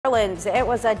Orleans, it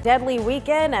was a deadly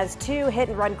weekend as two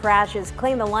hit-and-run crashes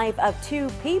claimed the life of two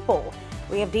people.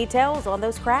 We have details on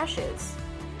those crashes.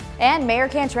 And Mayor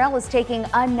Cantrell is taking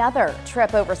another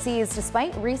trip overseas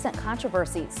despite recent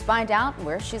controversies. Find out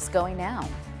where she's going now.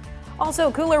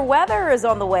 Also, cooler weather is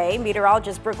on the way.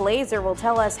 Meteorologist Brooke Laser will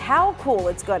tell us how cool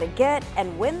it's going to get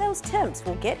and when those temps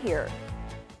will get here.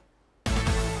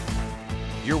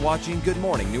 You're watching Good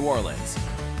Morning New Orleans.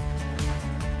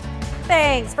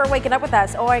 Thanks for waking up with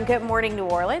us on Good Morning New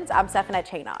Orleans. I'm Stephanie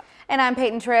Chainot. And I'm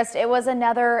Peyton Trist. It was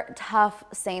another tough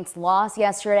Saints loss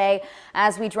yesterday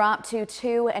as we dropped to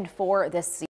 2-4 this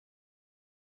season.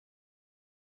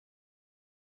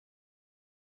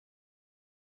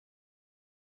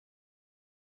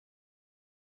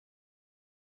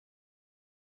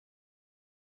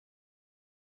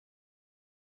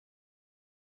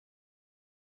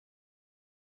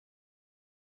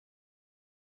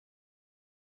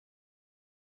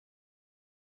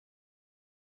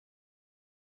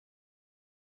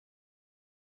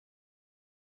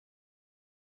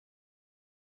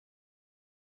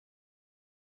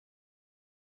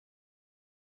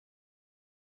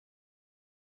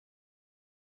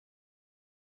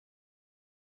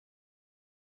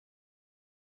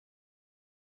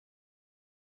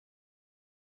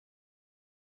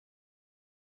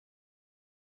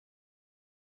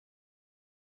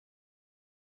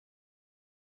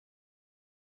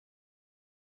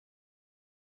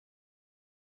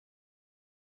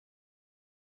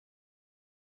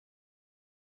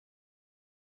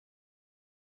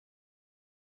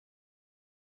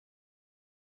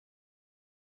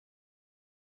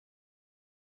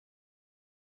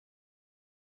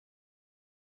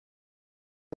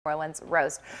 Orleans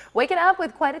roast. Waking up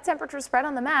with quite a temperature spread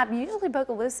on the map. Usually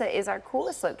Bogalusa is our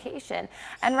coolest location,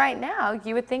 and right now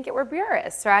you would think it were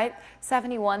Buras, right?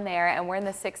 71 there, and we're in the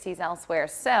 60s elsewhere.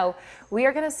 So we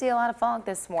are going to see a lot of fog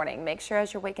this morning. Make sure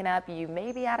as you're waking up you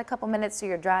maybe add a couple minutes to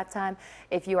your drive time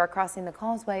if you are crossing the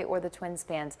causeway or the twin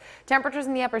spans. Temperatures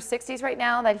in the upper 60s right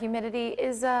now. That humidity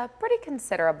is pretty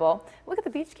considerable. Look at the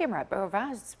beach camera at Beau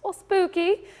Rivage. It's a little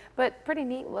spooky, but pretty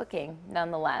neat looking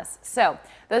nonetheless. So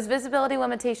those visibility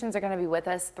limitations are going to be with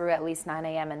us through at least 9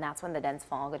 a.m. and that's when the dense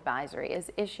fog advisory is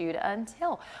issued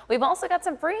until. We've also got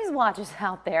some freeze watches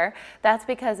out there. That's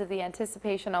because of the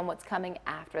anticipation on what's coming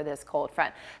after this cold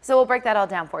front. So we'll break that all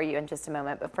down for you in just a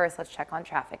moment. But first, let's check on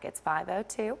traffic. It's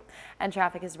 5:02 and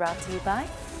traffic is brought to you by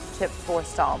Chip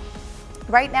Forstall.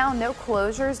 Right now, no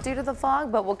closures due to the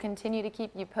fog, but we'll continue to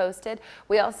keep you posted.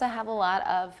 We also have a lot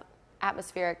of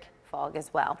atmospheric fog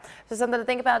as well. So something to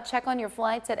think about. Check on your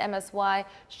flights at MSY.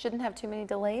 Shouldn't have too many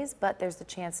delays, but there's the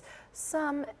chance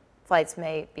some flights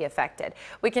may be affected.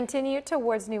 We continue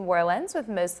towards New Orleans with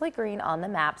mostly green on the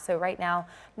map. So right now,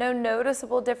 no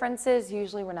noticeable differences.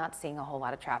 Usually we're not seeing a whole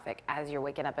lot of traffic as you're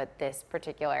waking up at this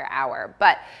particular hour,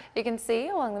 but you can see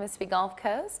along the Mississippi Gulf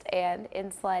Coast and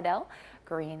in Slidell,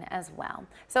 green as well.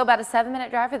 So about a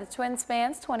 7-minute drive for the twin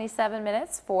spans, 27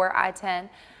 minutes for I-10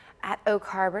 at Oak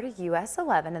Harbor to US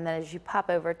 11, and then as you pop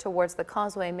over towards the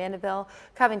Causeway, Mandeville,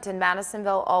 Covington,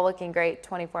 Madisonville, all looking great.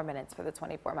 24 minutes for the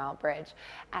 24-mile bridge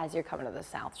as you're coming to the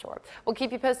South Shore. We'll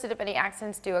keep you posted if any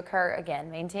accidents do occur. Again,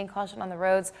 maintain caution on the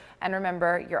roads, and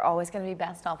remember, you're always going to be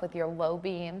best off with your low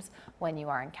beams when you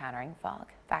are encountering fog.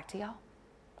 Back to y'all.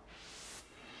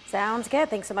 Sounds good.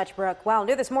 Thanks so much, Brooke. Well,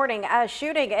 new this morning, a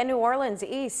shooting in New Orleans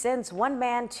East sends one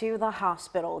man to the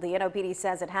hospital. The NOPD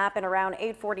says it happened around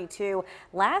 8:42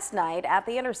 last night at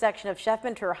the intersection of Chef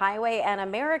Mentor Highway and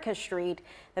America Street.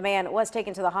 The man was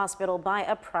taken to the hospital by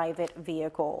a private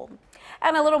vehicle.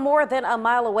 And a little more than a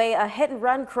mile away, a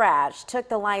hit-and-run crash took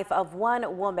the life of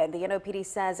one woman. The NOPD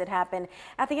says it happened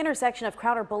at the intersection of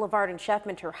Crowder Boulevard and Chef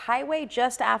Mentor Highway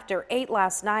just after 8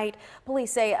 last night.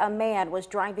 Police say a man was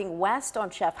driving west on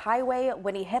Chef Highway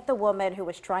when he hit the woman who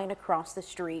was trying to cross the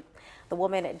street. The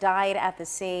woman died at the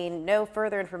scene. No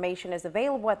further information is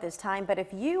available at this time, but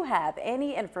if you have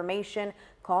any information,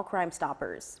 call Crime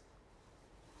Stoppers.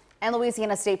 And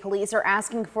Louisiana State Police are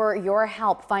asking for your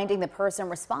help finding the person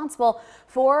responsible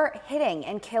for hitting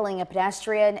and killing a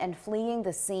pedestrian and fleeing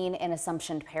the scene in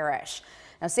Assumption Parish.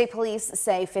 Now, state police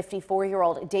say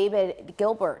 54-year-old David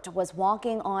Gilbert was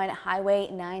walking on Highway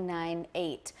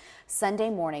 998 Sunday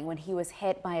morning when he was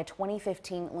hit by a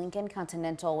 2015 Lincoln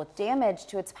Continental with damage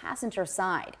to its passenger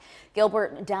side.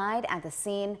 Gilbert died at the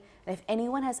scene. And if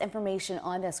anyone has information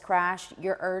on this crash,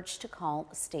 you're urged to call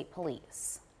state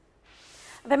police.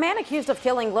 The man accused of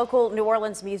killing local New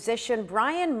Orleans musician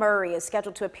Brian Murray is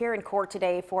scheduled to appear in court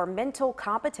today for a mental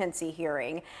competency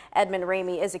hearing. Edmund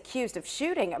Ramey is accused of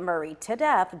shooting Murray to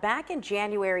death back in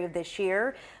January of this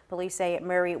year. Police say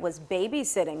Murray was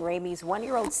babysitting Ramey's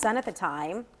 1-year-old son at the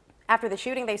time. After the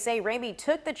shooting, they say Ramey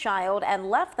took the child and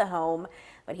left the home,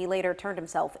 but he later turned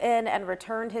himself in and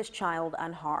returned his child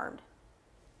unharmed.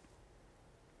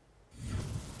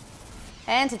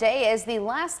 And today is the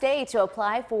last day to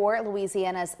apply for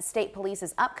Louisiana's State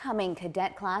Police's upcoming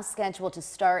cadet class scheduled to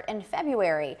start in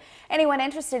February. Anyone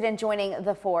interested in joining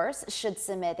the force should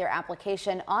submit their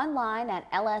application online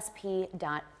at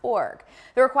lsp.org.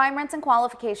 The requirements and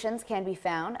qualifications can be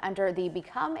found under the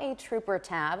Become a Trooper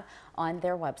tab on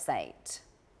their website.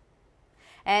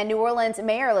 And New Orleans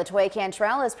Mayor LaToya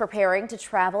Cantrell is preparing to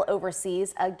travel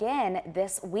overseas again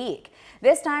this week.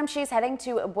 This time she's heading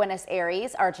to Buenos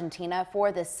Aires, Argentina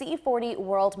for the C40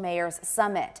 World Mayors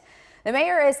Summit. The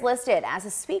mayor is listed as a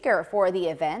speaker for the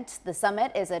event. The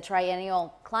summit is a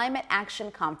triennial climate action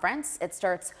conference. It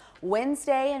starts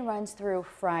Wednesday and runs through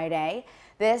Friday.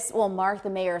 This will mark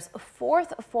the mayor's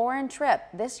fourth foreign trip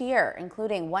this year,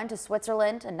 including one to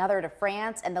Switzerland, another to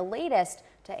France, and the latest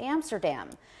to Amsterdam.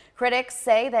 Critics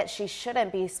say that she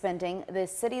shouldn't be spending the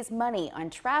city's money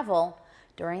on travel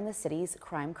during the city's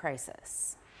crime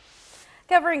crisis.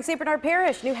 Covering St. Bernard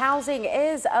Parish, new housing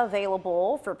is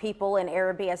available for people in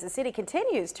Arabi as the city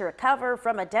continues to recover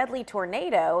from a deadly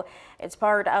tornado. It's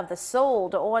part of the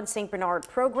Sold on St. Bernard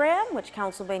program, which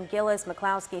Councilman Gillis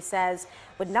McCloskey says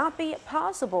would not be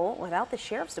possible without the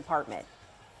Sheriff's Department.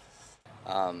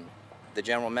 The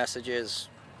general message is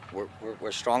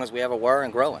we're strong as we ever were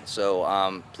and growing.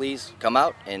 So please come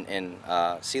out and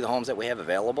see the homes that we have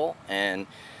available and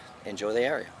enjoy the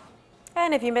area.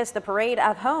 And if you missed the parade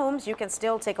of homes, you can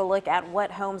still take a look at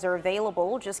what homes are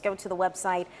available. Just go to the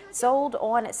website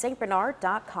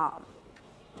soldonstbernard.com.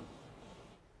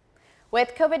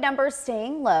 With COVID numbers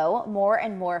staying low, more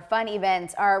and more fun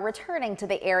events are returning to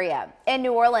the area. In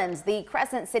New Orleans, the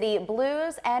Crescent City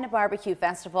Blues and Barbecue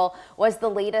Festival was the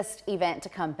latest event to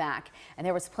come back, and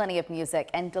there was plenty of music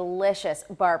and delicious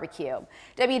barbecue.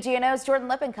 WGNO's Jordan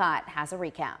Lippincott has a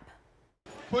recap.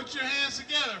 Put your hands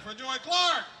together for Joy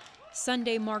Clark.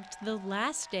 Sunday marked the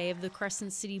last day of the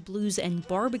Crescent City Blues and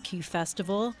Barbecue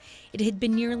Festival. It had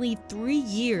been nearly 3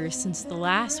 years since the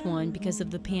last one because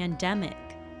of the pandemic.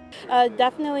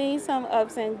 Definitely some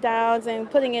ups and downs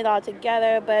and putting it all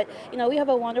together, but we have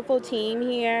a wonderful team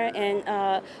here,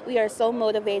 and we are so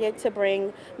motivated to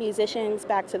bring musicians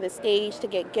back to the stage, to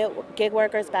get gig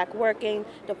workers back working,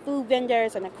 the food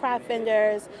vendors and the craft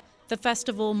vendors. The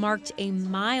festival marked a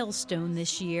milestone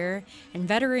this year, and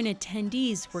veteran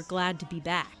attendees were glad to be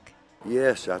back.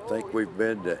 Yes, I think we've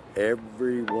been to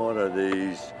every one of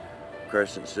these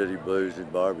Crescent City Blues and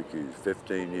Barbecues,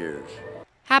 15 years.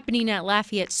 Happening at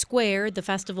Lafayette Square, the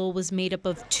festival was made up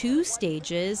of 2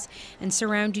 stages and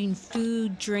surrounding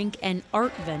food, drink, and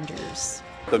art vendors.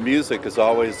 The music is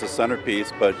always the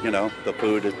centerpiece, but the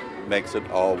food makes it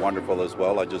all wonderful as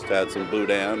well. I just had some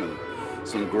boudin and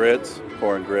some grits,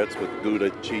 corn grits with Gouda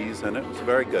cheese in it. It's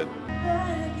very good.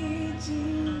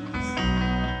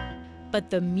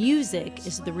 But the music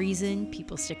is the reason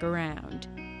people stick around.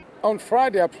 On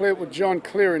Friday, I played with John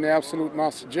Cleary and the Absolute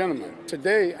Monster Gentlemen.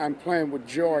 Today, I'm playing with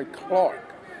Joy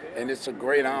Clark, and it's a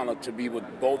great honor to be with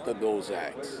both of those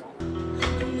acts.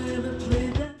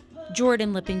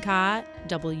 Jordan Lippincott,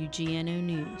 WGNO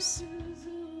News.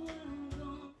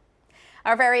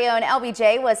 Our very own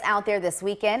LBJ was out there this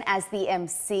weekend as the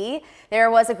MC. There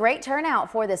was a great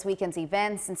turnout for this weekend's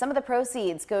events, and some of the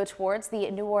proceeds go towards the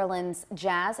New Orleans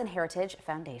Jazz and Heritage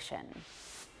Foundation.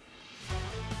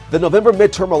 The November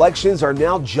midterm elections are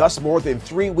now just more than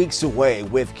 3 weeks away,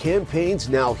 with campaigns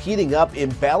now heating up in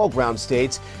battleground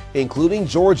states, including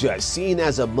Georgia, seen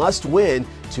as a must-win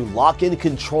to lock in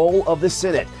control of the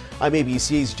Senate. I'm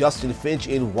ABC's Justin Finch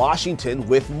in Washington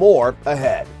with more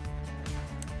ahead.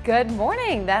 Good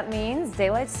morning. That means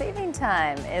daylight saving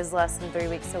time is less than 3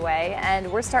 weeks away,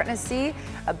 and we're starting to see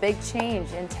a big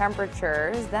change in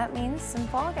temperatures. That means some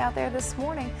fog out there this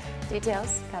morning.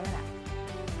 Details coming up.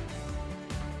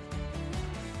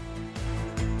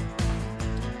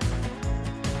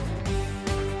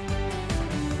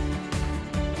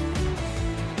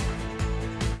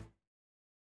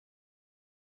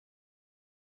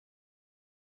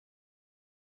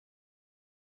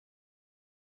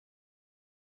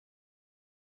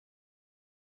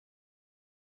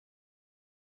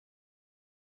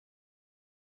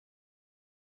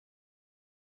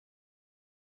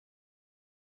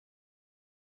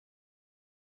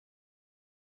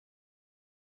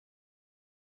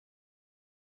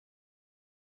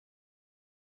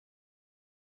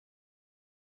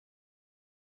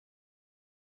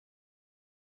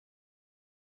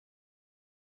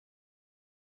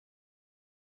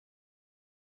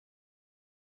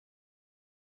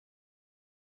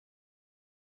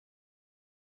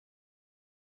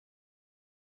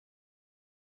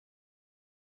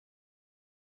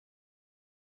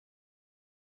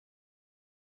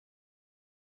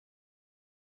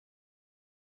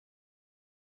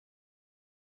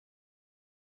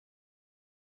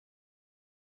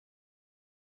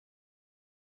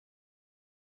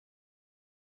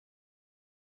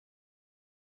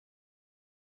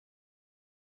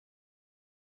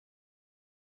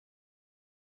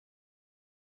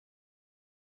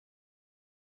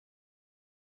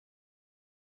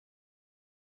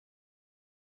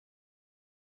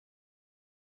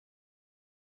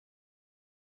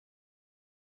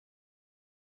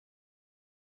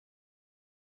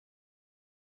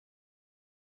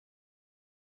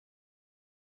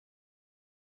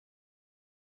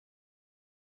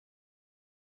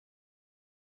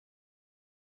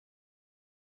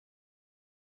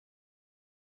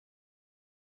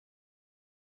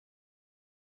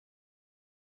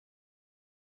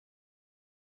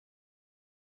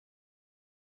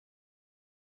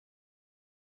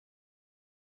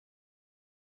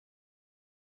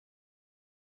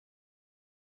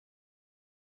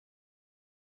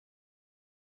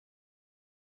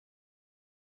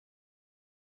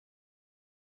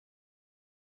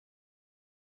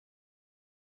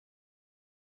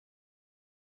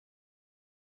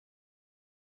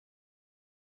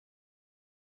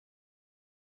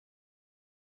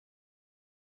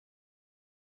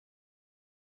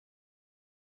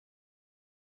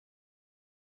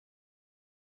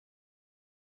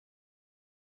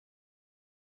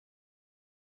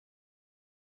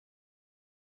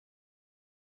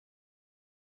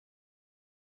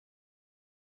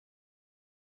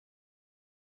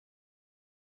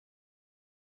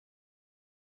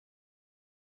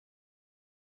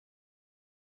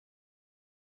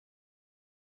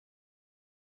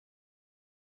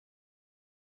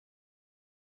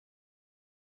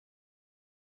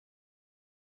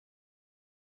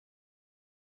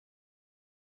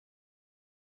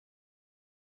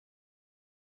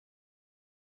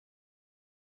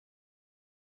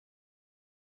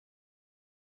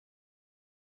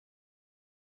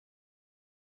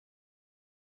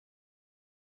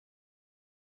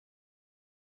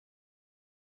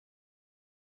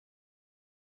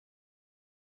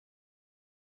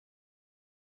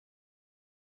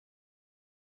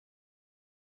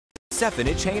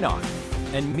 Stephanie Chainoff,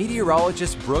 and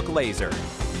meteorologist Brooke Laser.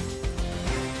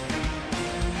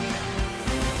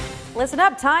 Listen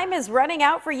up, time is running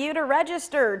out for you to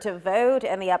register to vote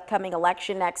in the upcoming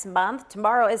election next month.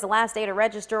 Tomorrow is the last day to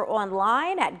register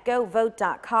online at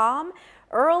govote.com.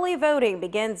 Early voting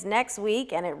begins next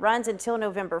week and it runs until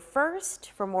November 1st.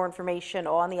 For more information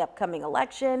on the upcoming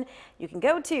election, you can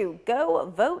go to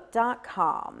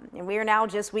govote.com. And we are now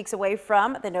just weeks away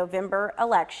from the November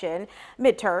election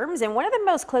midterms, and one of the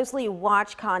most closely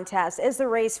watched contests is the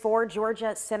race for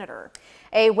Georgia Senator.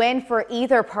 A win for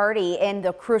either party in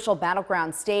the crucial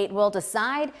battleground state will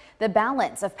decide the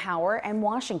balance of power in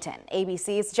Washington.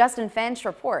 ABC's Justin Finch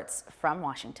reports from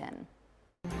Washington.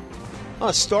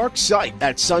 A stark sight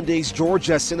at Sunday's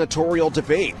Georgia senatorial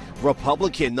debate.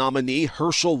 Republican nominee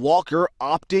Herschel Walker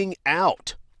opting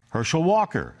out. Herschel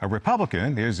Walker, a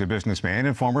Republican, is a businessman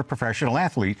and former professional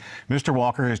athlete. Mr.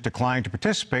 Walker has declined to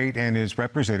participate and is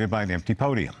represented by an empty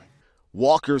podium.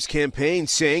 Walker's campaign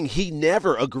saying he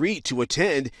never agreed to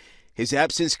attend. His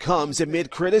absence comes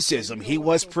amid criticism he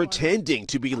was pretending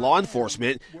to be law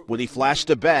enforcement when he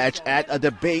flashed a badge at a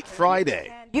debate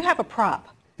Friday. You have a prop.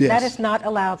 Yes. That is not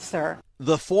allowed, sir.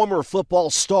 The former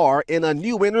football star in a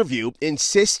new interview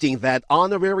insisting that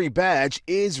honorary badge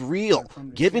is real,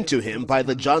 given to him by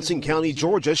the Johnson County,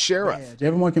 Georgia sheriff.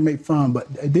 Everyone can make fun, but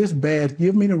this badge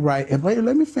give me the right.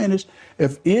 Let me finish.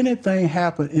 If anything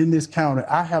happened in this county,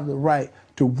 I have the right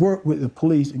to work with the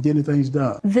police and getting things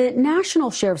done. The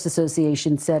National Sheriff's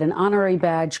Association said an honorary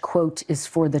badge, quote, is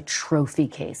for the trophy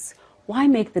case. Why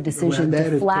make the decision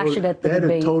to flash it at the debate?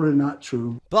 That is totally not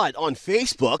true. But on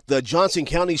Facebook, the Johnson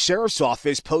County Sheriff's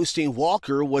Office posting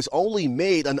Walker was only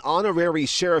made an honorary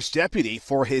sheriff's deputy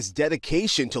for his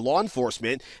dedication to law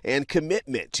enforcement and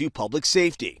commitment to public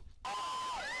safety.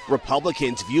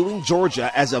 Republicans viewing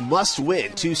Georgia as a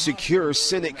must-win to secure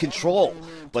Senate control.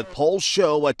 But polls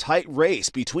show a tight race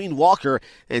between Walker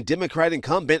and Democrat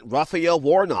incumbent Raphael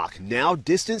Warnock, now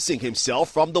distancing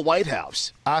himself from the White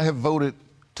House. I have voted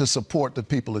to support the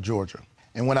people of Georgia.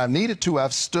 And when I needed to,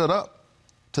 I've stood up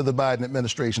to the Biden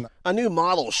administration. A new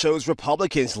model shows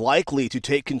Republicans likely to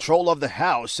take control of the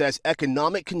House as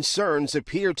economic concerns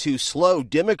appear to slow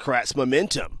Democrats'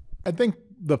 momentum. I think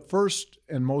the first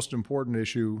and most important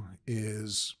issue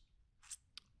is,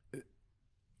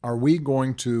 are we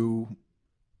going to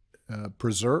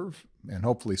preserve and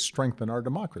hopefully strengthen our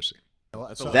democracy?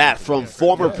 That from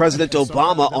former President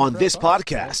Obama on this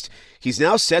podcast. He's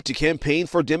now set to campaign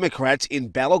for Democrats in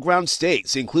battleground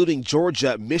states, including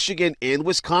Georgia, Michigan, and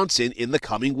Wisconsin in the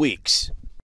coming weeks.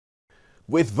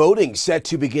 With voting set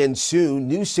to begin soon,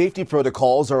 new safety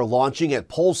protocols are launching at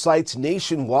poll sites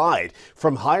nationwide,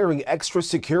 from hiring extra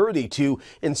security to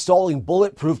installing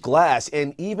bulletproof glass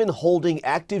and even holding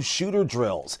active shooter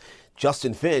drills.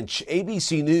 Justin Finch,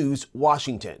 ABC News,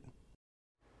 Washington.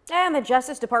 And the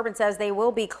Justice Department says they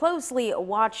will be closely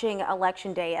watching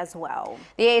Election Day as well.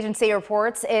 The agency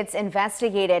reports it's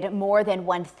investigated more than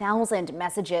 1,000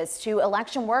 messages to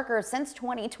election workers since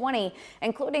 2020,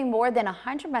 including more than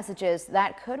 100 messages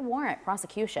that could warrant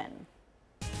prosecution.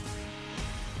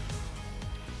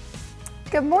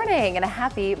 Good morning and a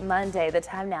happy Monday. The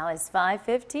time now is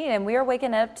 5:15 and we are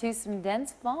waking up to some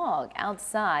dense fog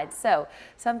outside. So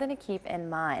something to keep in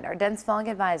mind. Our dense fog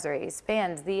advisory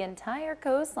spans the entire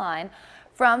coastline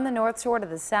from the North Shore to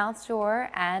the South Shore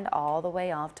and all the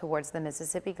way off towards the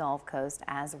Mississippi Gulf Coast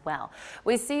as well.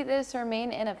 We see this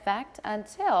remain in effect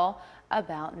until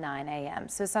about 9 a.m.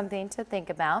 So something to think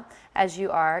about as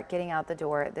you are getting out the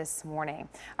door this morning.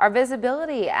 Our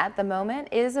visibility at the moment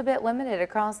is a bit limited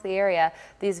across the area.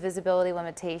 These visibility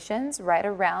limitations right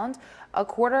around a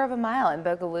quarter of a mile in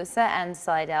Bogalusa and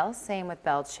Slidell, same with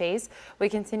Belle Chase. We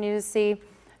continue to see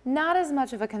not as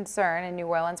much of a concern in New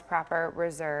Orleans proper,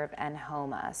 Reserve, and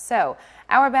Homa. So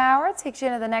hour by hour takes you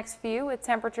into the next few with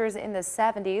temperatures in the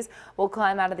 70s. We'll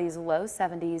climb out of these low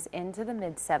 70s into the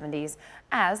mid 70s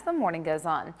as the morning goes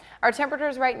on. Our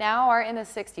temperatures right now are in the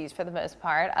 60s for the most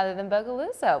part, other than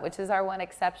Bogalusa, which is our one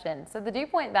exception. So the dew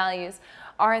point values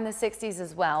are in the 60s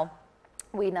as well.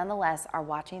 We nonetheless are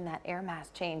watching that air mass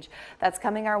change that's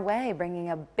coming our way, bringing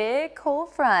a big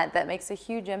cold front that makes a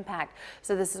huge impact.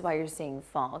 So this is why you're seeing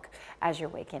fog as you're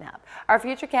waking up. Our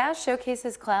futurecast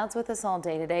showcases clouds with us all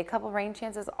day today. A couple rain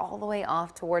chances all the way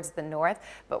off towards the north,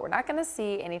 but we're not going to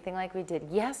see anything like we did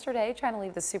yesterday trying to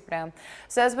leave the Superdome.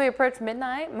 So as we approach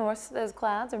midnight, most of those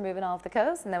clouds are moving off the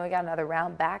coast, and then we got another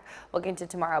round back. We'll get to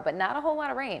tomorrow, but not a whole lot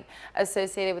of rain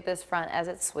associated with this front as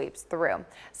it sweeps through.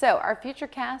 So our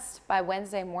futurecast by Wednesday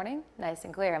morning, nice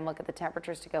and clear, and look at the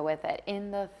temperatures to go with it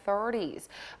in the 30s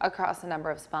across a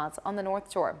number of spots on the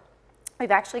North Shore. We've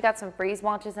actually got some freeze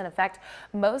watches in effect,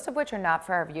 most of which are not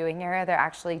for our viewing area. They're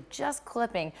actually just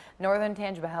clipping northern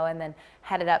Tangipahoa and then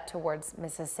headed up towards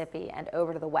Mississippi and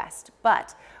over to the west.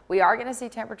 But we are going to see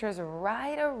temperatures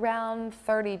right around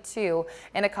 32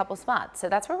 in a couple spots. So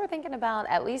that's where we're thinking about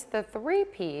at least the 3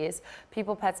 Ps,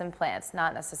 people, pets, and plants,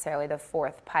 not necessarily the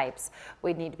 4th pipes.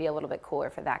 We'd need to be a little bit cooler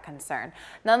for that concern.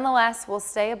 Nonetheless, we'll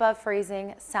stay above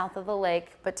freezing south of the lake,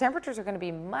 but temperatures are going to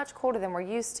be much colder than we're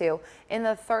used to. In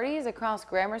the 30s across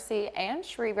Gramercy and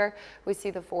Schriever, we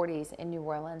see the 40s in New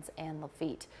Orleans and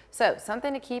Lafitte. So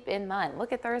something to keep in mind.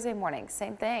 Look at Thursday morning,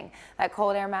 same thing. That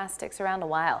cold air mass sticks around a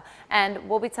while, and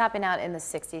we'll be topping out in the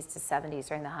 60s to 70s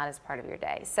during the hottest part of your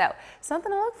day. So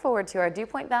something to look forward to. Our dew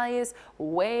point values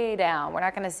way down. We're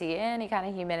not going to see any kind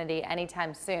of humidity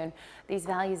anytime soon. These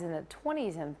values in the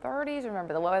 20s and 30s.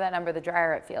 Remember, the lower that number, the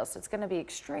drier it feels. So it's going to be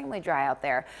extremely dry out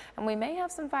there, and we may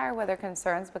have some fire weather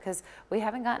concerns because we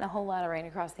haven't gotten a whole lot of rain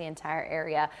across the entire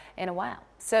area in a while.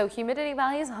 So humidity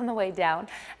values on the way down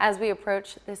as we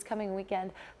approach this coming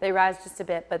weekend. They rise just a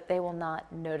bit, but they will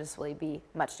not noticeably be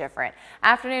much different.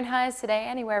 Afternoon highs today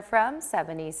anywhere from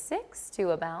 76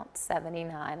 to about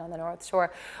 79 on the North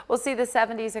Shore. We'll see the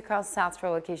 70s across South Shore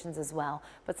locations as well,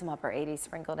 but some upper 80s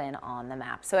sprinkled in on the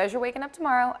map. So as you're waking up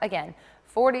tomorrow, again,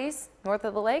 40s north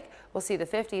of the lake, we'll see the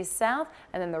 50s south,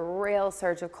 and then the real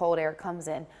surge of cold air comes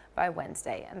in by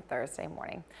Wednesday and Thursday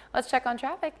morning. Let's check on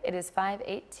traffic. It is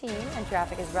 5:18 and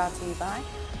traffic is brought to you by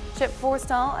Chip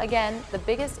Forstall. Again, the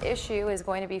biggest issue is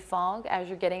going to be fog as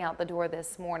you're getting out the door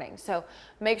this morning. So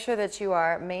make sure that you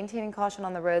are maintaining caution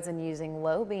on the roads and using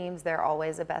low beams. They're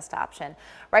always the best option.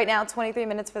 Right now, 23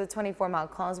 minutes for the 24-mile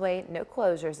causeway. No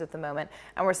closures at the moment.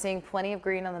 And we're seeing plenty of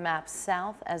green on the map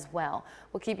south as well.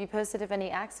 We'll keep you posted if any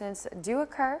accidents do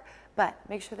occur, but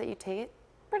make sure that you take it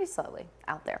pretty slowly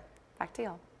out there. Back to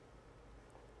y'all.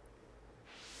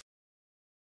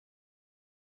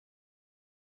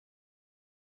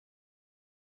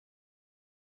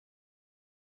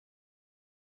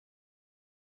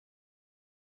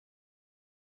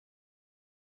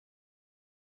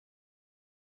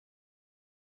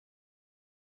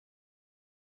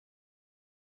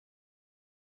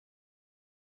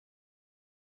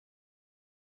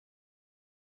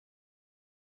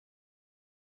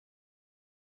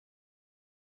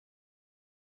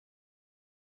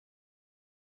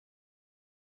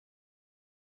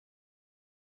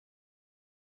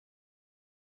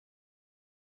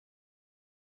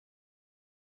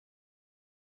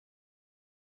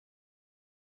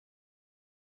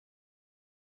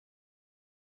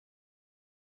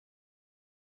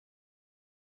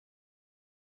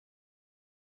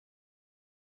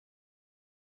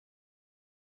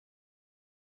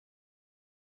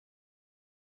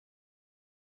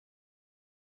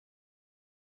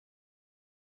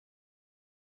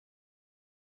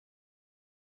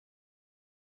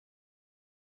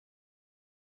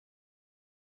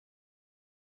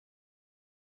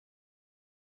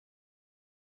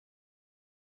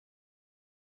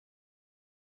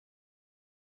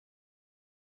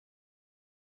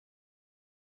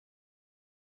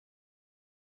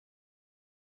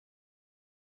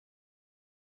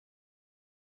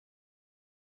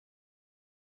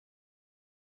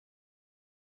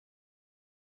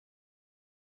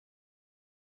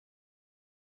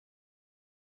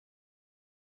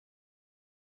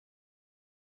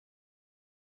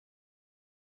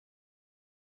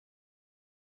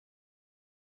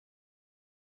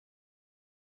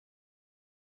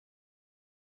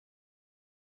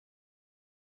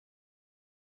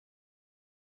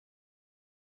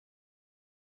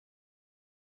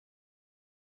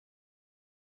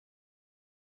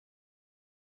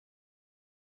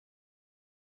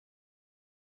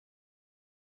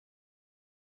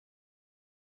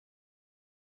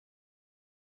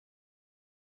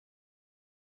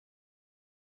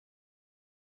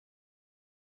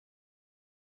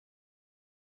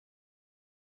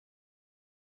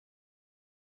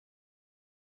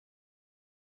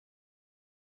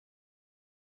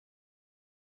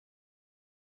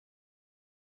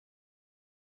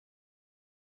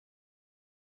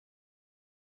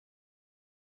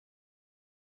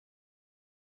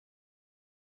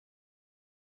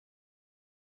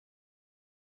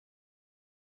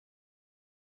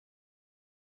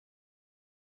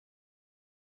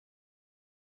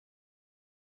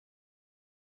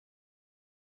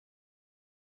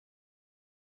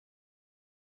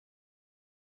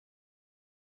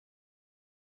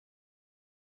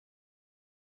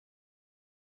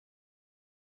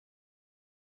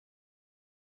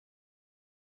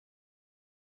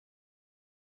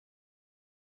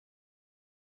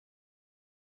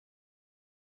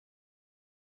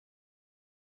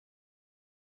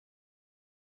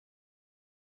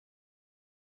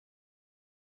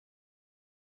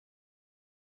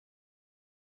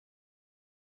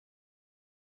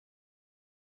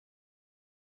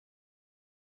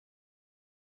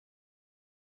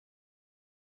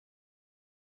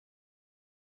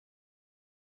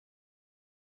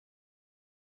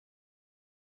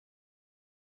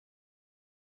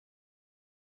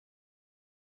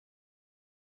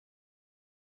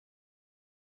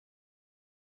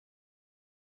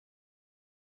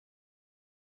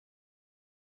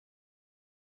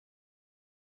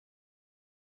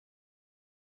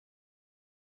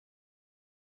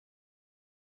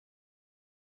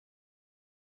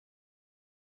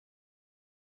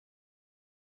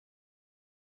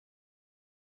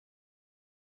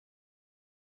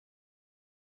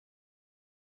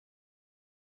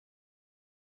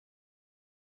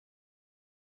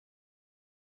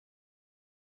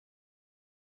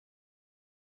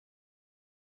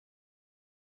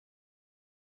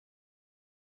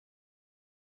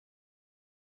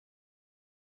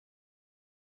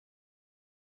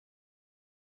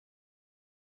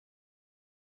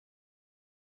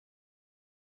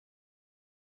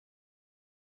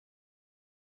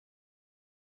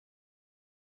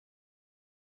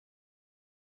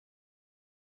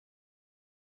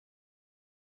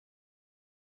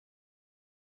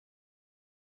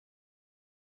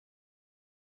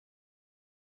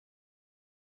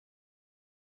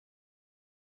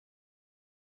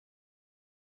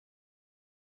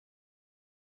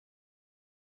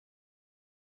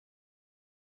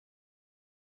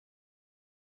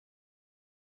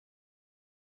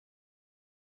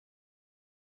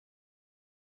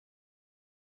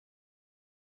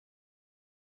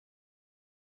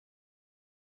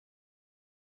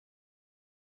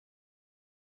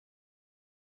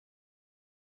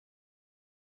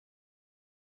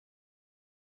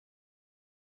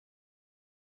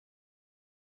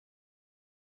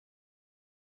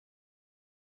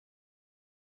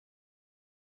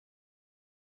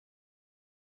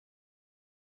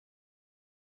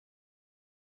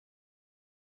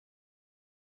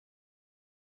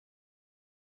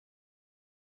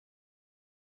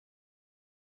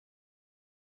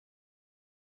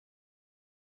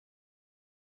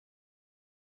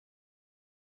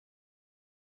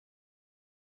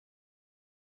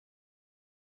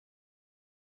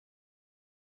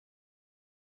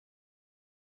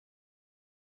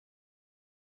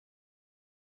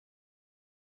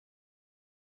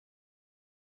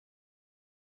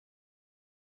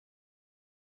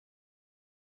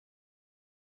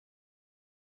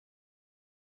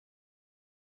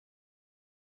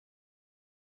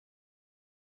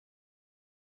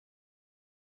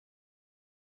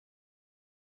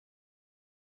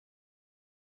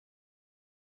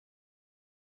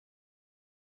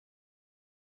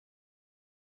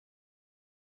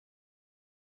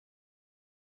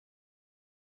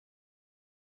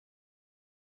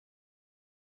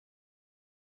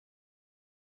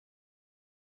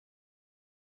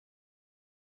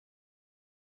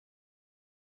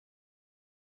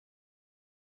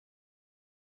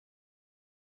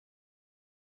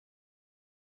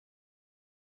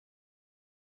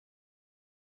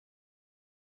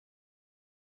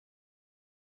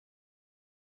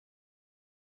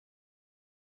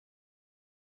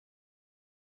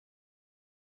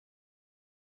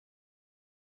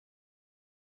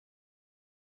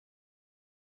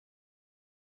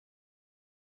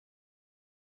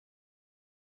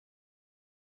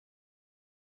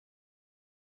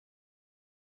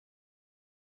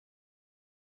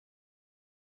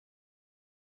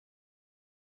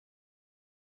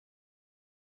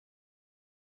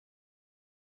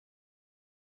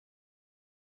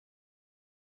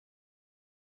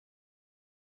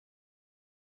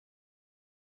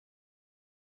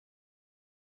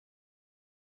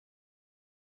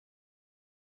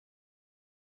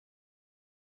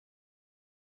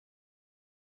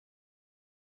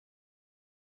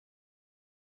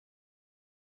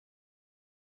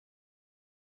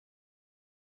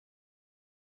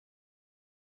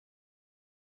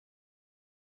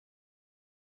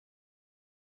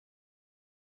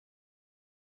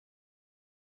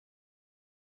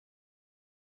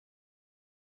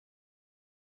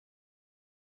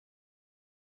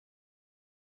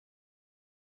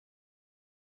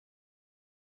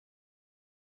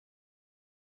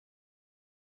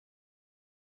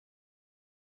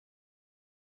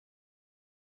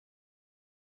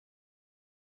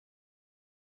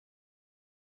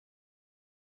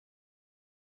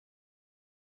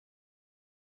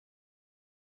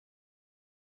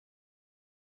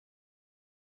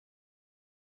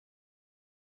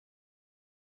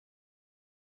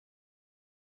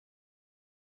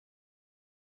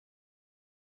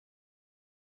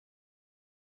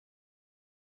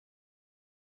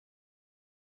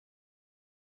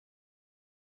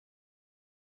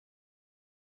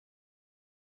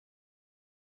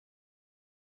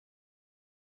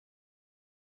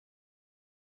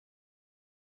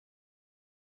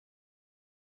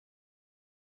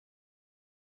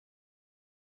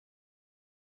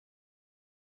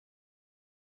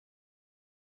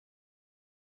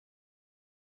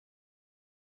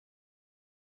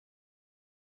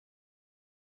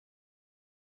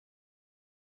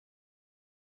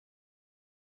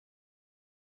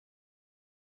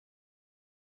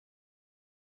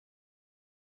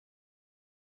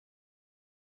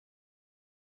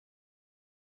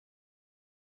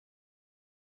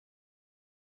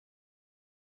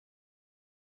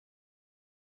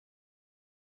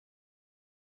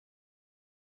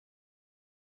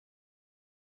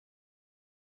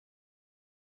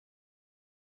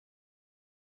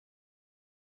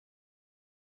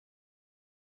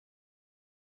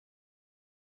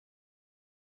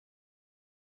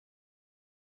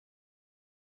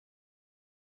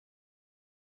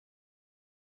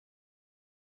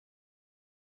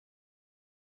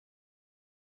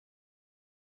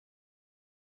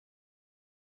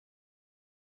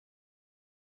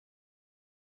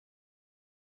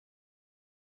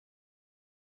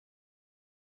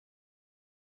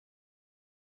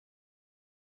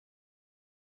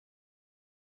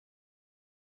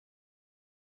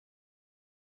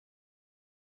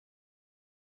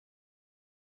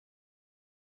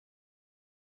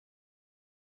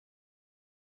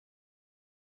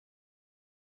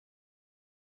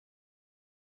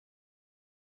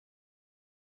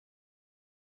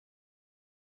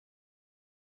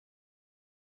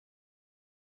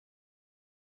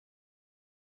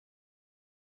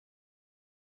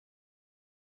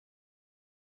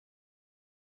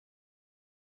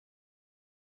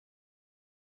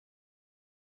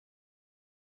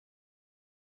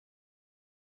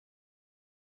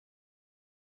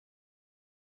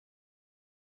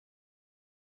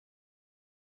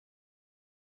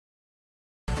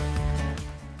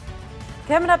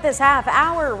 Coming up this half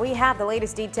hour, we have the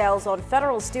latest details on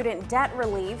federal student debt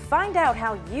relief. Find out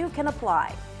how you can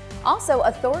apply. Also,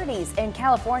 authorities in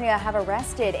California have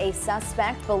arrested a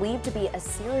suspect believed to be a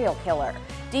serial killer.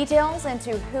 Details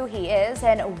into who he is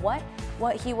and what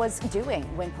he was doing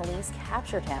when police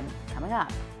captured him coming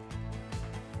up.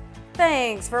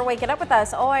 Thanks for waking up with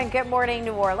us on Good Morning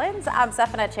New Orleans. I'm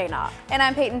Stephanie Chaynock. And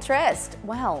I'm Peyton Trist.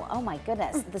 Well, oh my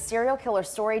goodness, the serial killer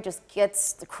story just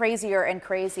gets crazier and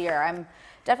crazier. I'm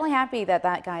definitely happy that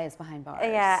that guy is behind bars.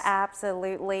 Yeah,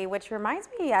 absolutely. Which reminds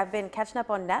me, I've been catching up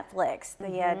on Netflix,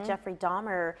 the Jeffrey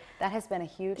Dahmer. That has been a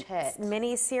huge hit.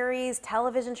 Mini-series,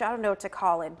 television show, I don't know what to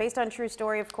call it. Based on true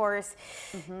story, of course.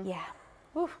 Yeah.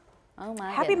 Whew. Oh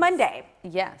my Happy goodness. Monday.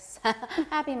 Yes.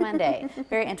 Happy Monday.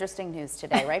 Very interesting news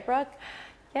today, right, Brooke?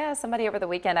 Yeah, somebody over the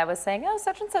weekend I was saying, oh,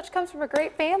 such and such comes from a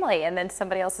great family. And then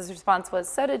somebody else's response was,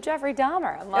 so did Jeffrey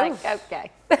Dahmer. I'm like,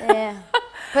 okay. Yeah.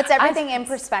 Puts everything in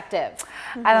perspective.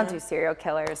 I don't do serial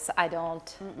killers. I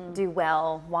don't do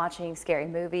well watching scary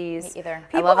movies. Me either.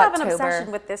 People have an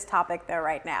obsession with this topic though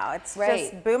right now. It's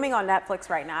Right. just booming on Netflix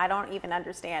right now. I don't even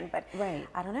understand, but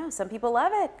I don't know. Some people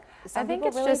love it. Some I think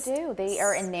people it's really just do. They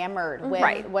are enamored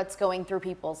with what's going through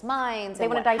people's minds. They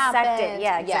and want to what dissect happened. it.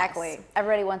 Yeah, Yes. exactly.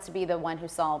 Everybody wants to be the one who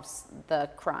solves the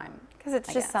crime. Because it's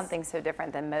I just guess. something so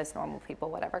different than most normal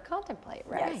people would ever contemplate,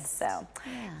 right? Yes. So,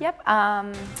 yep.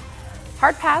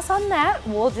 Hard pass on that.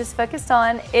 We'll just focus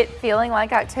on it feeling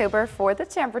like October for the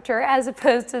temperature as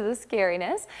opposed to the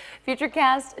scariness.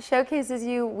 Futurecast showcases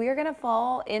you we're going to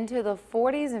fall into the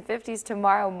 40s and 50s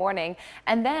tomorrow morning,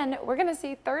 and then we're going to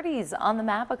see 30s on the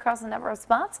map across a number of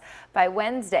spots by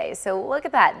Wednesday. So look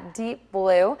at that deep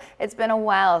blue. It's been a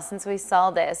while since we saw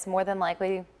this, more than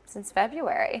likely since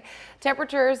February.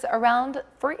 Temperatures around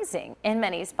freezing in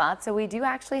many spots, so we do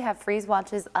actually have freeze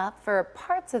watches up for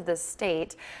parts of the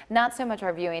state. Not so much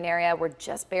our viewing area. We're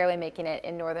just barely making it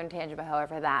in northern Tangipahoa,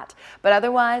 however that. But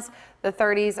otherwise, the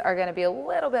 30s are going to be a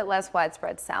little bit less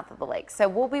widespread south of the lake. So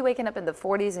we'll be waking up in the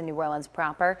 40s in New Orleans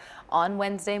proper on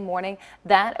Wednesday morning.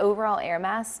 That overall air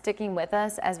mass sticking with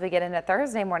us as we get into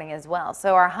Thursday morning as well.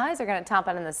 So our highs are going to top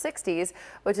out in the 60s,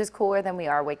 which is cooler than we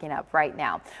are waking up right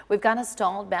now. We've got a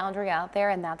stalled boundary out there,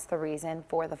 and that's the reason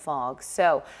for the fog.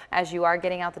 So as you are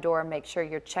getting out the door, make sure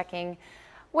you're checking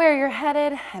where you're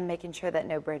headed and making sure that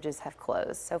no bridges have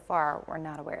closed. So far, we're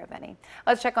not aware of any.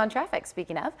 Let's check on traffic.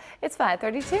 Speaking of, it's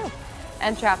 5:32,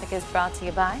 and traffic is brought to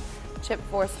you by Chip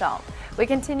Forstall. We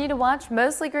continue to watch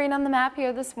mostly green on the map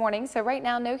here this morning, so right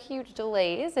now no huge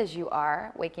delays as you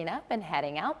are waking up and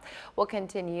heading out. We'll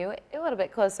continue a little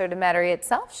bit closer to Metairie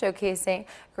itself, showcasing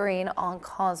green on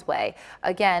Causeway.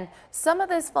 Again, some of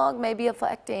this fog may be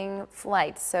affecting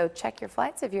flights, so check your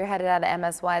flights if you're headed out of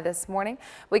MSY this morning.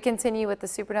 We continue with the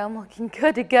Superdome looking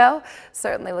good to go,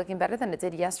 certainly looking better than it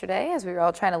did yesterday as we were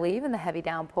all trying to leave in the heavy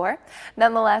downpour.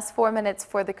 Nonetheless, 4 minutes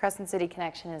for the Crescent City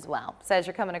connection as well. So as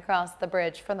you're coming across the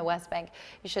bridge from the West Bank,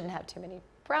 you shouldn't have too many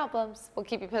problems. We'll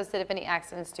keep you posted if any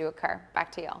accidents do occur.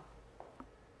 Back to y'all.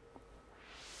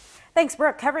 Thanks,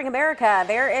 Brooke. Covering America,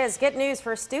 there is good news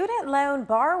for student loan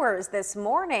borrowers this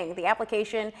morning. The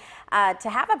application to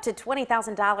have up to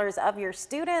 $20,000 of your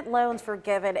student loans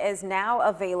forgiven is now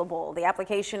available. The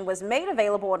application was made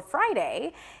available on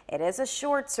Friday. It is a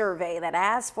short survey that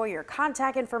asks for your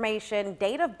contact information,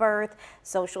 date of birth,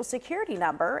 social security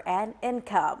number, and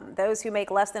income. Those who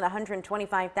make less than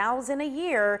 $125,000 a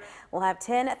year will have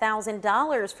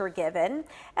 $10,000 forgiven,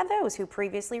 and those who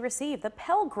previously received the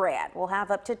Pell Grant will have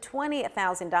up to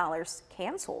 $20,000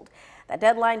 canceled. The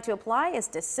deadline to apply is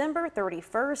December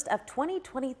 31st of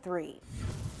 2023.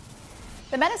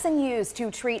 The medicine used to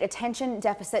treat attention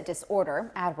deficit disorder,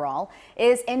 Adderall,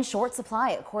 is in short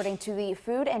supply, according to the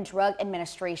Food and Drug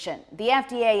Administration. The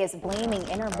FDA is blaming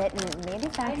intermittent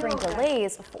manufacturing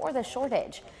delays for the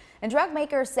shortage. And drug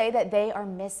makers say that they are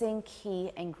missing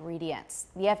key ingredients.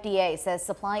 The FDA says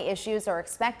supply issues are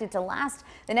expected to last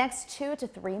the next 2 to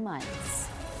 3 months.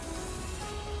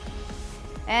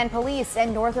 And police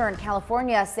in Northern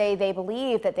California say they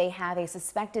believe that they have a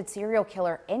suspected serial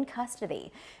killer in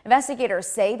custody. Investigators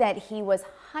say that he was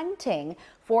hunting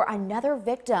for another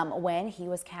victim when he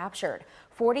was captured.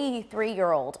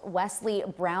 43-year-old Wesley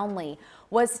Brownlee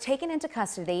was taken into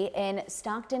custody in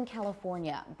Stockton,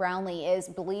 California. Brownlee is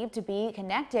believed to be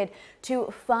connected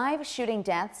to 5 shooting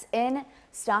deaths in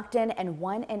Stockton and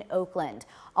 1 in Oakland.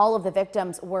 All of the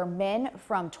victims were men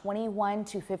from 21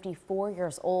 to 54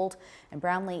 years old, and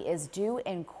Brownlee is due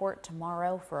in court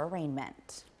tomorrow for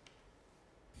arraignment.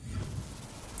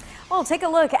 Well, take a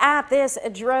look at this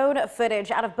drone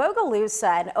footage out of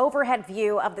Bogalusa, an overhead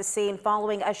view of the scene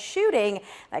following a shooting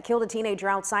that killed a teenager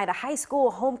outside a high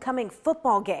school homecoming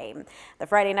football game. The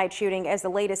Friday night shooting is the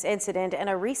latest incident in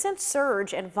a recent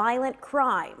surge in violent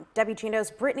crime. WGNO's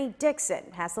Brittany Dixon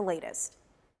has the latest.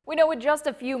 We know with just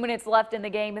a few minutes left in the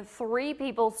game, 3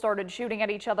 people started shooting at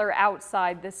each other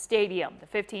outside the stadium. The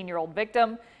 15-year-old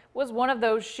victim was one of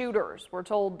those shooters. We're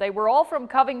told they were all from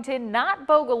Covington, not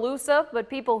Bogalusa, but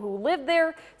people who live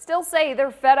there still say they're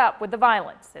fed up with the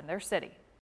violence in their city.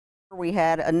 We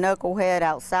had a knucklehead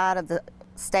outside of the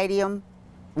stadium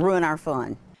ruin our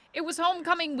fun. It was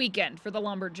homecoming weekend for the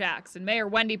Lumberjacks, and Mayor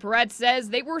Wendy Perret says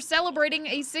they were celebrating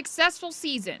a successful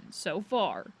season so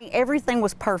far. Everything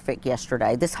was perfect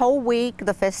yesterday. This whole week,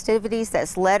 the festivities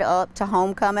that's led up to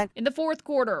homecoming. In the fourth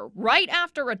quarter, right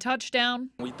after a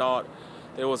touchdown, we thought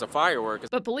there was a firework.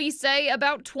 But police say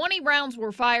about 20 rounds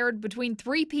were fired between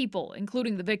 3 people,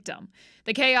 including the victim.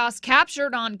 The chaos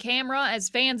captured on camera as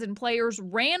fans and players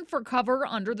ran for cover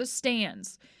under the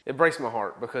stands. It breaks my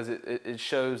heart because it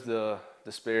shows the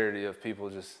disparity of people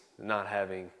just not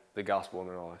having the gospel in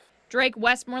their life. Drake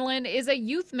Westmoreland is a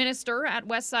youth minister at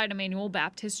Westside Emmanuel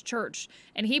Baptist Church,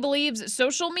 and he believes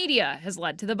social media has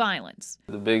led to the violence.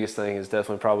 The biggest thing is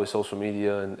definitely probably social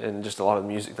media and just a lot of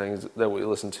music things that we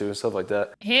listen to and stuff like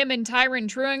that. Him and Tyron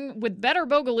Truong with Better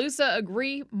Bogalusa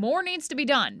agree more needs to be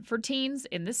done for teens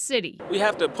in the city. We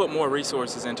have to put more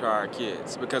resources into our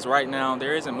kids because right now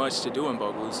there isn't much to do in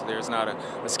Bogalusa. There's not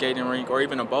a skating rink or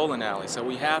even a bowling alley, so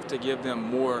we have to give them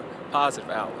more positive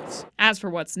outlets. As for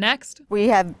what's next, we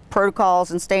have protocols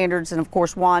and standards and of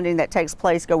course wanding that takes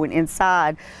place going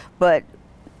inside, but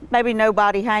maybe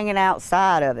nobody hanging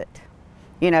outside of it.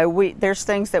 You know, there's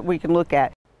things that we can look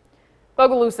at.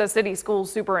 Bogalusa City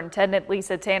Schools Superintendent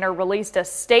Lisa Tanner released a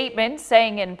statement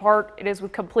saying in part, "It is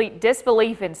with complete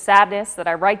disbelief and sadness that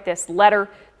I write this letter.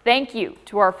 Thank you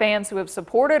to our fans who have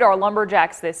supported our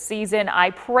Lumberjacks this season. I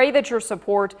pray that your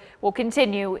support will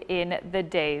continue in the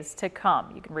days to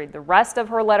come." You can read the rest of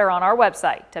her letter on our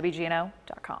website,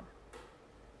 WGNO.com.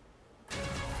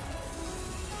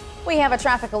 We have a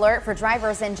traffic alert for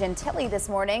drivers in Gentilly this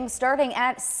morning. Starting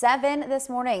at 7 this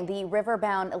morning, the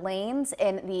riverbound lanes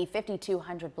in the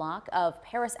 5200 block of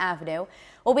Paris Avenue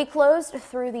will be closed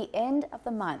through the end of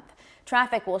the month.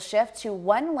 Traffic will shift to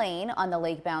 1 lane on the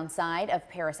lakebound side of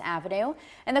Paris Avenue,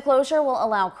 and the closure will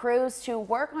allow crews to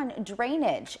work on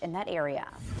drainage in that area.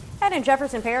 And in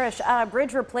Jefferson Parish, a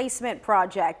bridge replacement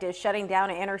project is shutting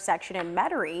down an intersection in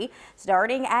Metairie.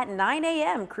 Starting at 9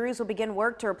 a.m., crews will begin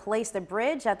work to replace the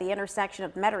bridge at the intersection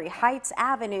of Metairie Heights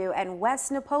Avenue and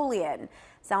West Napoleon.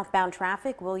 Southbound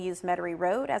traffic will use Metairie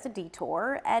Road as a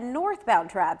detour, and northbound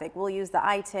traffic will use the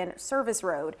I-10 service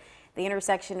road. The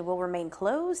intersection will remain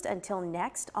closed until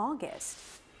next August.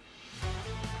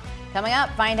 Coming up,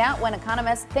 find out when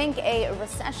economists think a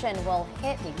recession will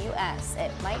hit the U.S.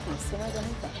 It might be sooner than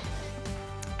we think.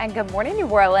 And good morning, New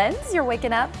Orleans. You're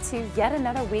waking up to yet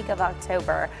another week of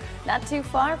October. Not too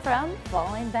far from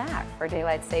falling back for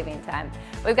daylight saving time.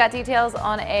 We've got details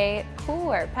on a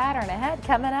cooler pattern ahead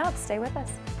coming up. Stay with us.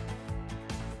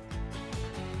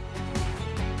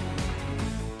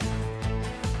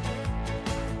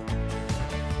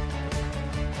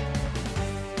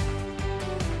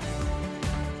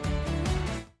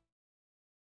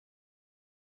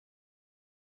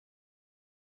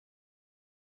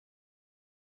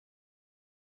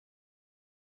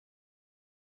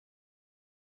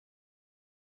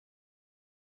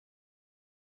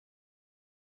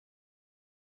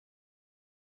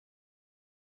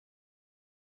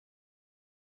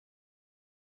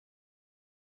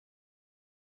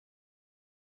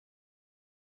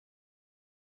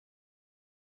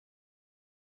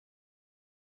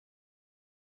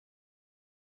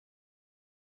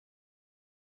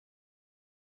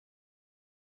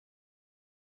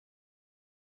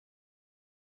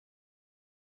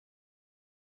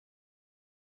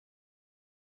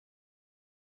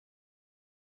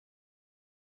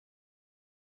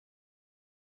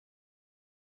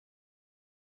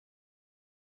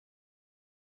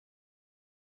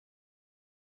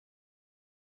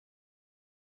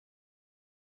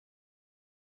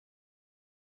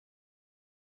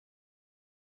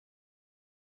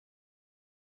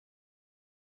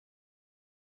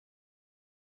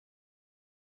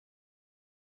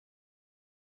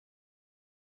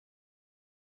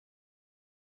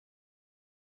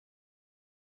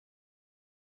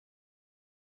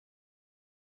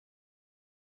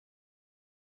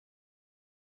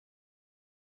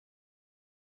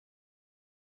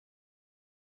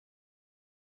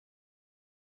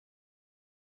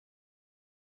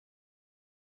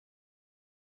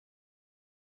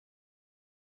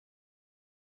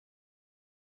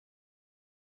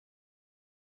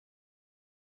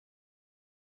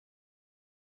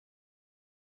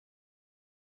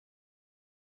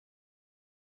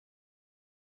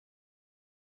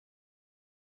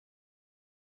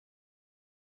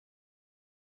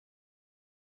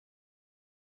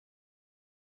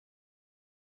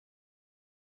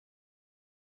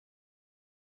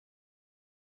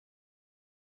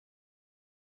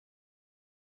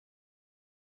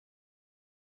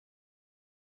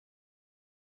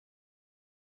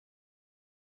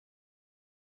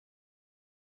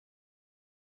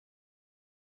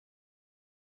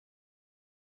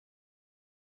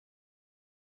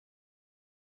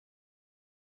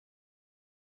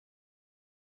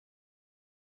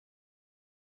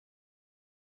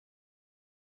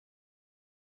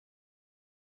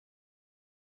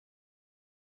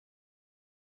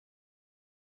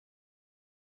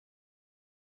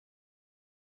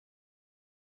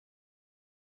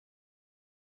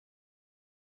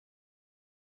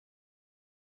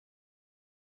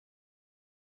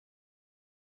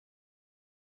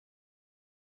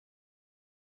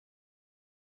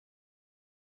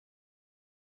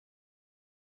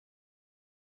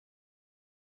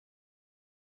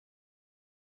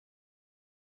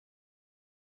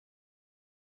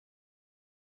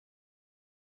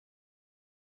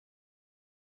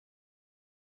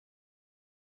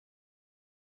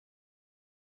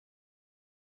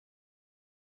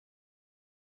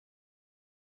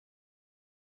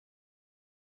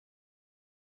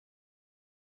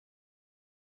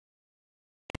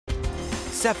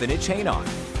 Stephanie Chanon,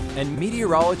 and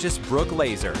meteorologist Brooke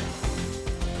Laser.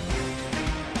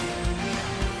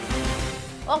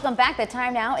 Welcome back. The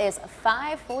time now is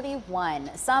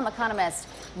 5:41. Some economists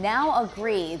now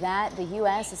agree that the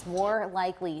U.S. is more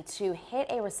likely to hit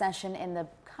a recession in the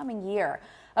coming year.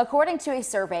 According to a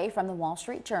survey from the Wall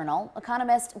Street Journal,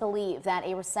 economists believe that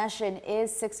a recession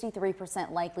is 63%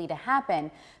 likely to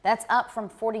happen. That's up from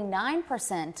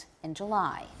 49% in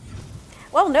July.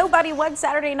 Well, nobody won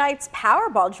Saturday night's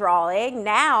Powerball drawing.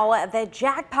 Now the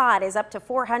jackpot is up to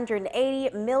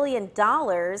 $480 million.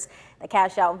 The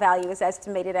cash out value is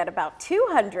estimated at about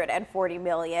 $240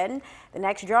 million. The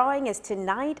next drawing is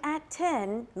tonight at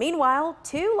 10. Meanwhile,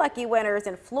 two lucky winners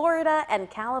in Florida and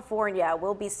California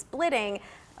will be splitting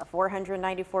a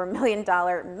 $494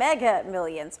 million Mega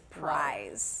Millions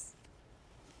prize.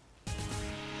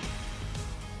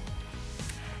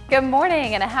 Good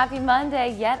morning and a happy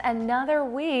Monday. Yet another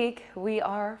week. We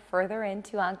are further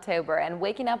into October and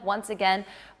waking up once again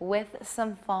with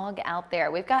some fog out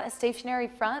there. We've got a stationary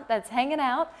front that's hanging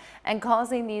out and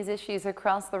causing these issues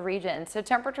across the region. So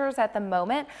temperatures at the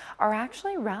moment are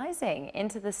actually rising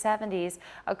into the 70s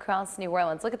across New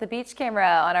Orleans. Look at the beach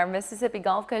camera on our Mississippi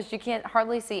Gulf Coast. You can't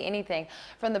hardly see anything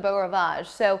from the Beau Rivage.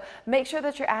 So make sure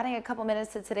that you're adding a couple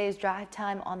minutes to today's drive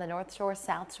time on the North Shore,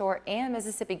 South Shore, and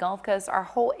Mississippi Gulf Coast. Our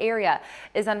whole area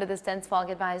is under this dense fog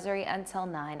advisory until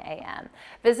 9 a.m.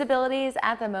 Visibilities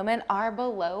at the moment are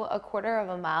below a quarter of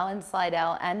a mile in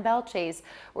Slidell and Belle Chase.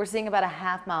 We're seeing about a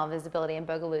half-mile visibility in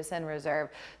Bogalusa and Reserve.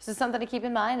 So something to keep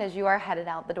in mind as you are headed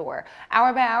out the door.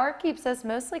 Hour by hour keeps us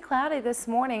mostly cloudy this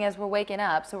morning as we're waking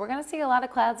up. So we're going to see a lot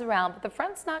of clouds around, but the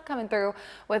front's not coming through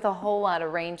with a whole lot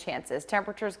of rain chances.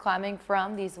 Temperatures climbing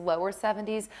from these lower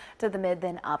 70s to the mid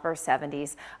then upper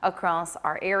 70s across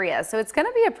our area. So it's going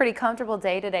to be a pretty comfortable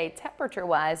day today temperature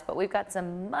wise, but we've got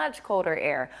some much colder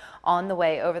air on the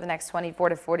way over the next 24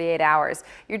 to 48 hours.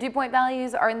 Your dew point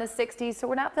values are in the 60s, so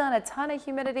we're not feeling a ton of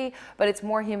humidity, but it's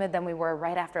more humid than we were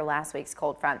right after last week's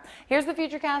cold front. Here's the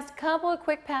Futurecast. Couple of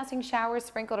quick passing showers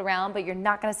sprinkled around, but you're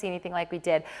not going to see anything like we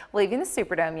did leaving the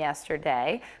Superdome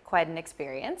yesterday. Quite an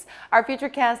experience. Our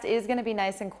Futurecast is going to be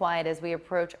nice and quiet as we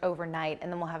approach overnight, and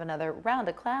then we'll have another round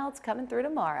of clouds coming through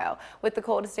tomorrow with the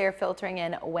coldest air filtering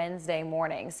in Wednesday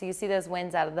morning. So you see those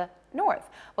winds out of the north.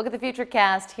 Look at the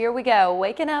Futurecast. Here we go.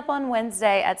 Waking up on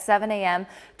Wednesday at 7 a.m.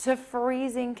 to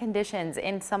freezing conditions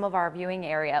in some of our viewing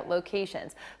area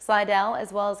locations. Slidell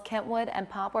as well as Kentwood and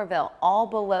Poplarville all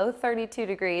below 32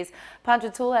 degrees.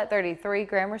 Ponchatoula at 33,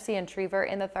 Gramercy and Trevor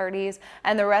in the 30s,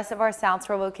 and the rest of our South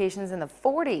Shore locations in the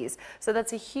 40s. So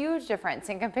that's a huge difference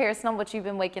in comparison on what you've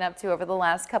been waking up to over the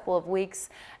last couple of weeks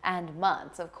and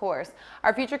months, of course.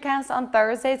 Our Futurecast on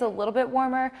Thursday is a little bit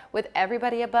warmer with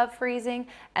everybody above freezing,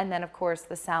 and then of course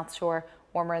the South Shore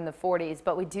warmer in the 40s,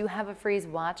 but we do have a freeze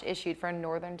watch issued for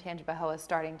northern Tangipahoa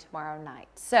starting tomorrow night.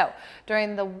 So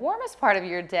during the warmest part of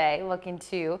your day, looking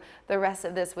to the rest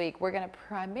of this week, we're going to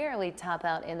primarily top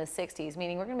out in the 60s,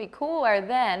 meaning we're going to be cooler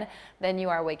then than you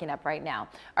are waking up right now.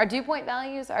 Our dew point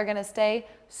values are going to stay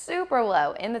super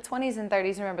low in the 20s and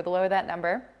 30s. Remember, the lower that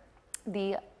number,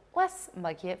 the less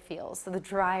muggy it feels, so the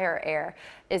drier air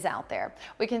is out there.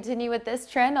 We continue with this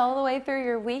trend all the way through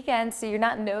your weekend, so you're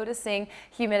not noticing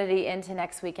humidity into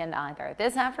next weekend either.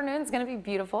 This afternoon is going to be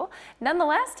beautiful.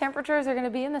 Nonetheless, temperatures are going to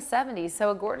be in the 70s,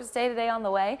 so a gorgeous day today on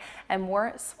the way and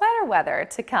more sweater weather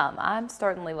to come. I'm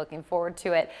certainly looking forward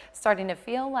to it. Starting to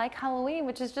feel like Halloween,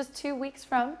 which is just 2 weeks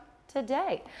from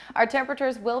today. Our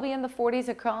temperatures will be in the 40s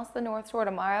across the North Shore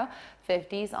tomorrow,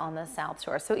 50s on the South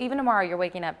Shore. So even tomorrow you're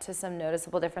waking up to some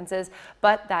noticeable differences,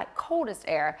 but that coldest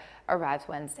air arrives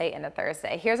Wednesday into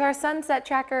Thursday. Here's our sunset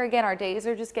tracker. Again, our days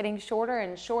are just getting shorter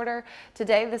and shorter.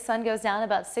 Today the sun goes down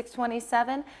about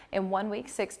 6:27. In 1 week,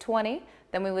 6:20.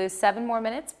 Then we lose 7 more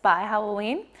minutes by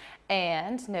Halloween.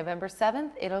 And November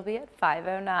 7th, it'll be at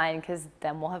 5:09 because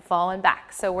then we'll have fallen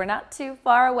back. So we're not too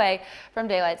far away from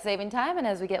daylight saving time. And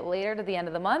as we get later to the end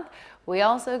of the month, we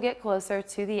also get closer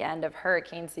to the end of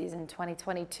hurricane season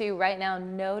 2022. Right now,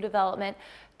 no development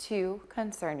to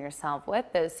concern yourself with.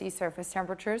 Those sea surface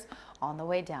temperatures on the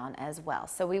way down as well.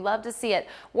 So we love to see it.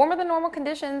 Warmer than normal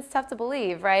conditions, tough to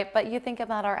believe, right? But you think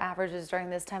about our averages during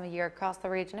this time of year across the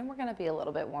region, and we're going to be a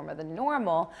little bit warmer than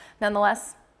normal.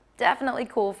 Nonetheless, definitely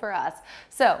cool for us.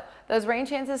 So those rain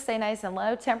chances stay nice and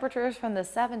low. Temperatures from the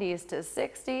 70s to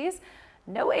 60s.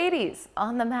 No 80s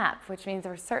on the map, which means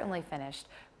we're certainly finished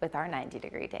with our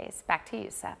 90-degree days. Back to you,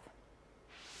 Seth.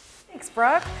 Thanks,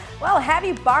 Brooke. Well, have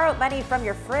you borrowed money from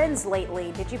your friends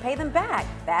lately? Did you pay them back?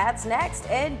 That's next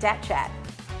in Dat Chat.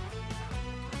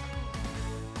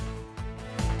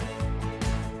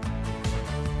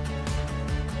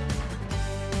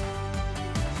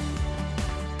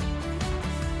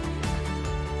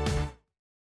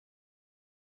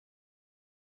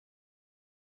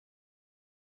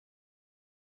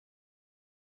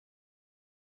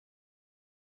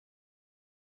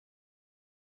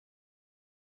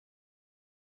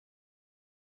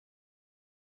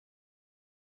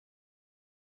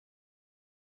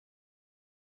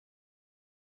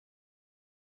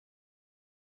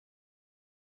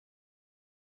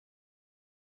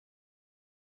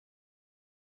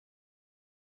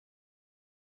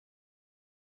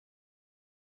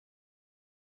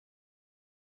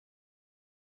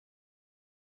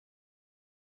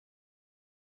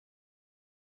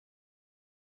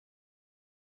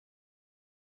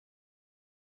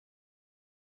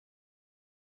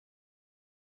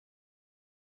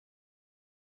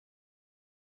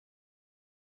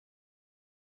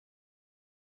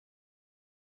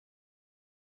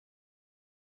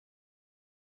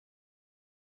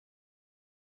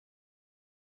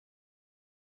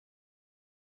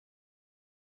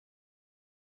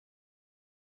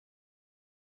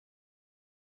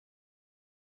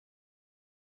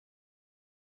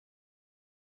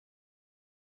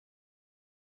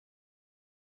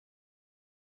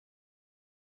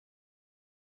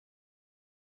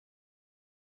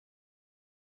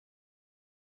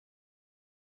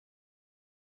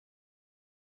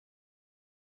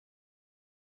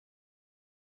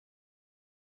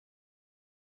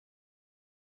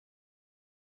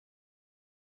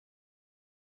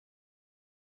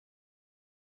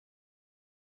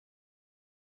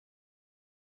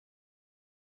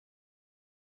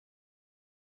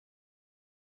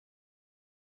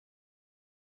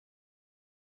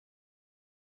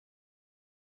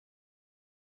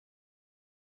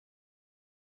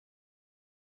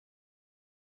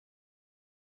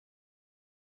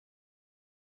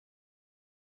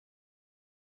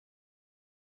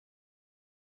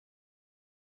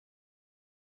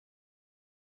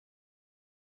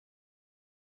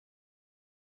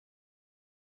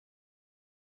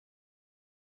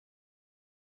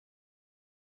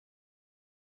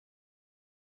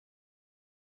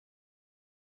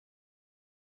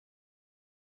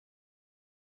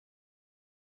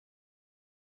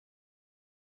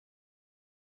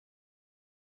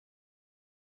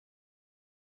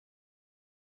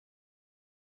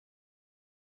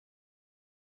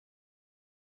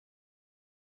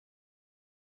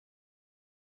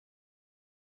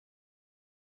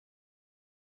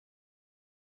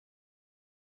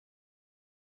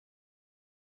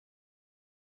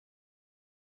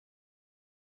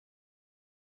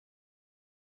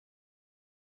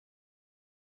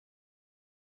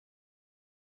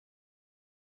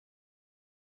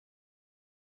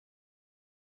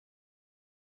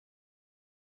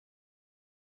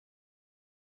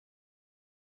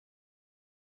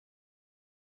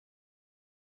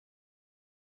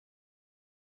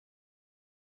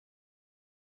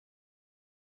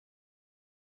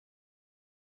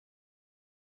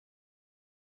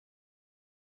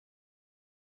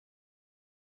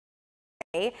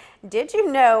 Did you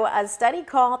know a study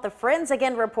called the Friends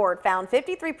Again report found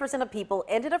 53% of people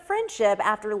ended a friendship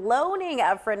after loaning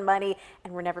a friend money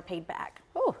and were never paid back?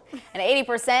 Ooh. And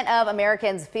 80% of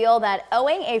Americans feel that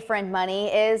owing a friend money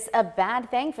is a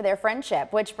bad thing for their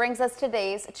friendship, which brings us to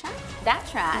today's That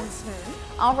Chat.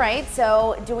 All right,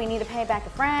 so do we need to pay back a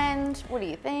friend? What do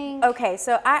you think? Okay,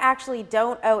 so I actually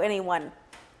don't owe anyone.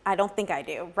 I don't think I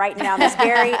do. Right now, this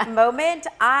very moment,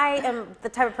 I am the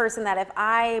type of person that if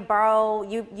I borrow,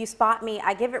 you spot me,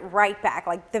 I give it right back,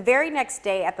 like the very next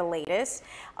day at the latest.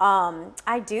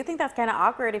 I do think that's kind of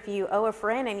awkward if you owe a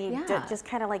friend and you just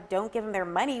kind of like don't give them their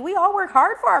money. We all work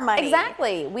hard for our money.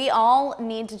 Exactly. We all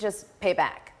need to just pay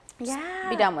back. Yeah.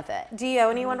 Be done with it. Do you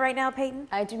owe anyone right now, Peyton?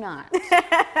 I do not.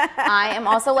 I am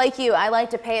also like you. I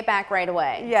like to pay it back right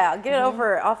away. Yeah, get it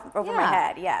over my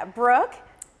head. Yeah. Brooke?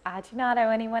 I do not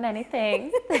owe anyone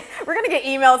anything. We're gonna get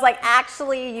emails like,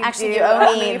 actually, you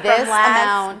owe me this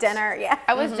amount. Dinner. Yeah.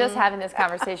 I was just having this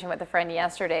conversation with a friend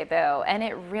yesterday, though, and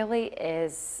it really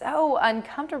is so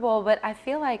uncomfortable. But I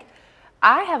feel like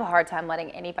I have a hard time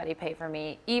letting anybody pay for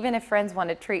me, even if friends want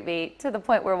to treat me, to the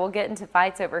point where we'll get into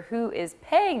fights over who is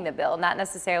paying the bill, not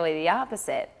necessarily the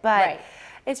opposite. But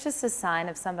it's just a sign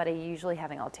of somebody usually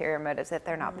having ulterior motives if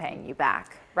they're not paying you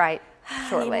back, right?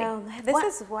 Shortly. You know,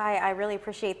 this is why I really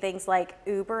appreciate things like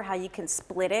Uber, how you can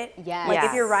split it. Yes. Like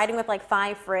if you're riding with like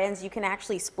 5 friends, you can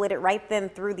actually split it right then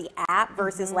through the app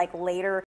versus like later